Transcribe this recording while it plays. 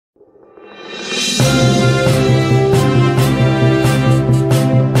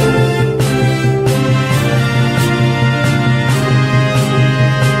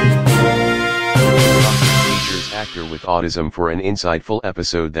autism for an insightful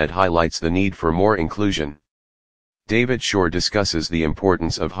episode that highlights the need for more inclusion. David Shore discusses the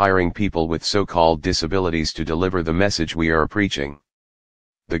importance of hiring people with so-called disabilities to deliver the message we are preaching.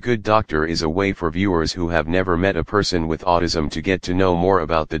 The Good Doctor is a way for viewers who have never met a person with autism to get to know more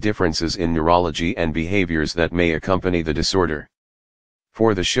about the differences in neurology and behaviors that may accompany the disorder.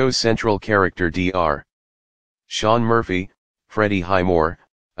 For the show's central character Dr. Shaun Murphy, Freddie Highmore,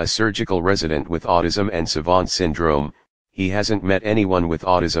 a surgical resident with autism and savant syndrome, he hasn't met anyone with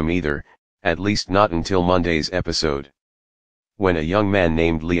autism either, at least not until Monday's episode. When a young man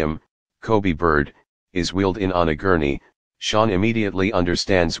named Liam, Coby Bird, is wheeled in on a gurney, Shaun immediately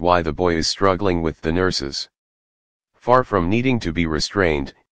understands why the boy is struggling with the nurses. Far from needing to be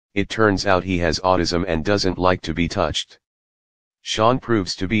restrained, it turns out he has autism and doesn't like to be touched. Shaun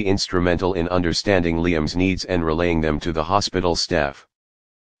proves to be instrumental in understanding Liam's needs and relaying them to the hospital staff.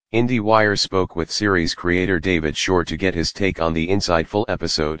 IndieWire spoke with series creator David Shore to get his take on the insightful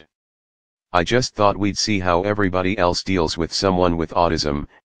episode. "I just thought we'd see how everybody else deals with someone with autism,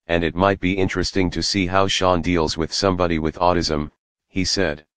 and it might be interesting to see how Shaun deals with somebody with autism," he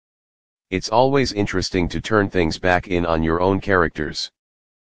said. "It's always interesting to turn things back in on your own characters."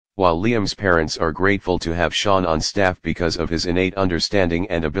 While Liam's parents are grateful to have Shaun on staff because of his innate understanding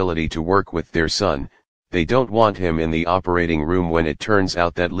and ability to work with their son, they don't want him in the operating room when it turns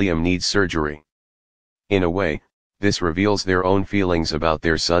out that Liam needs surgery. In a way, this reveals their own feelings about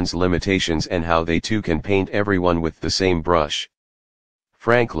their son's limitations and how they too can paint everyone with the same brush.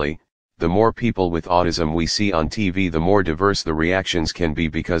 "Frankly, the more people with autism we see on TV, the more diverse the reactions can be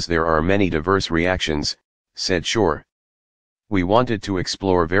because there are many diverse reactions," said Shore. "We wanted to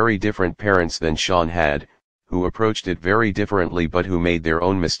explore very different parents than Shaun had, who approached it very differently but who made their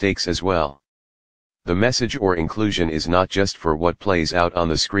own mistakes as well. The message or inclusion is not just for what plays out on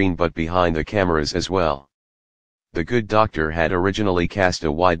the screen but behind the cameras as well." The Good Doctor had originally cast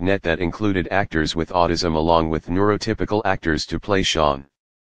a wide net that included actors with autism along with neurotypical actors to play Shaun.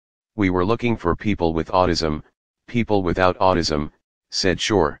 "We were looking for people with autism, people without autism," said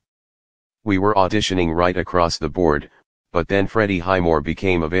Shore. "We were auditioning right across the board, but then Freddie Highmore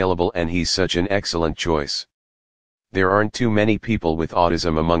became available and he's such an excellent choice. There aren't too many people with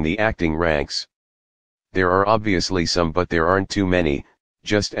autism among the acting ranks. There are obviously some but there aren't too many,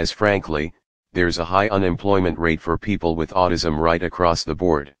 just as frankly, there's a high unemployment rate for people with autism right across the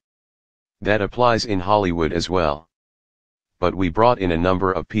board. That applies in Hollywood as well. But we brought in a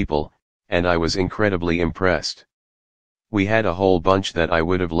number of people, and I was incredibly impressed. We had a whole bunch that I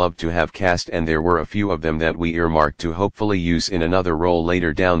would have loved to have cast and there were a few of them that we earmarked to hopefully use in another role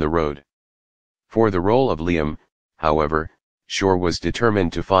later down the road." For the role of Liam, however, Shore was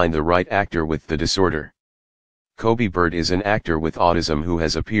determined to find the right actor with the disorder. Coby Bird is an actor with autism who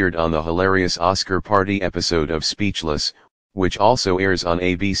has appeared on the hilarious Oscar party episode of Speechless, which also airs on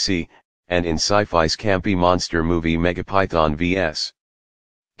ABC, and in Sci-Fi's campy monster movie Megapython vs.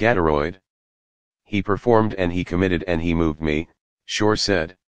 Gatoroid. "He performed and he committed and he moved me," Shore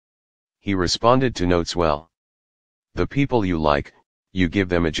said. "He responded to notes well. The people you like, you give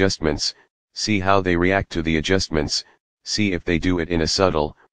them adjustments, see how they react to the adjustments, see if they do it in a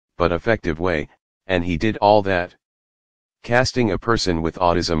subtle, but effective way, and he did all that." Casting a person with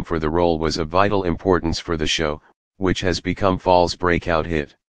autism for the role was of vital importance for the show, which has become fall's breakout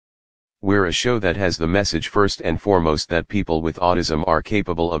hit. "We're a show that has the message first and foremost that people with autism are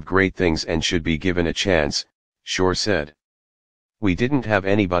capable of great things and should be given a chance," Shore said. "We didn't have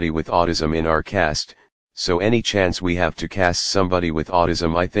anybody with autism in our cast, so any chance we have to cast somebody with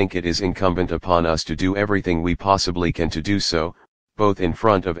autism, I think it is incumbent upon us to do everything we possibly can to do so, both in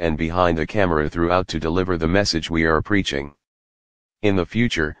front of and behind the camera throughout to deliver the message we are preaching. In the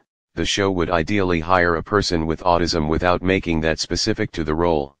future, the show would ideally hire a person with autism without making that specific to the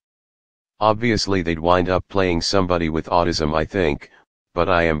role. Obviously they'd wind up playing somebody with autism, I think, but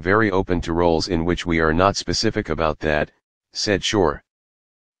I am very open to roles in which we are not specific about that," said Shore.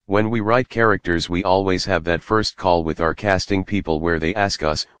 "When we write characters we always have that first call with our casting people where they ask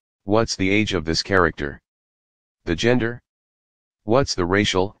us, what's the age of this character? The gender? What's the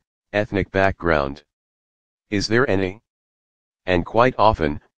racial, ethnic background? Is there any? And quite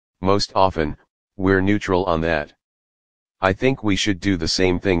often, most often, we're neutral on that. I think we should do the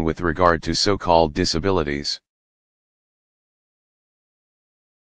same thing with regard to so-called disabilities.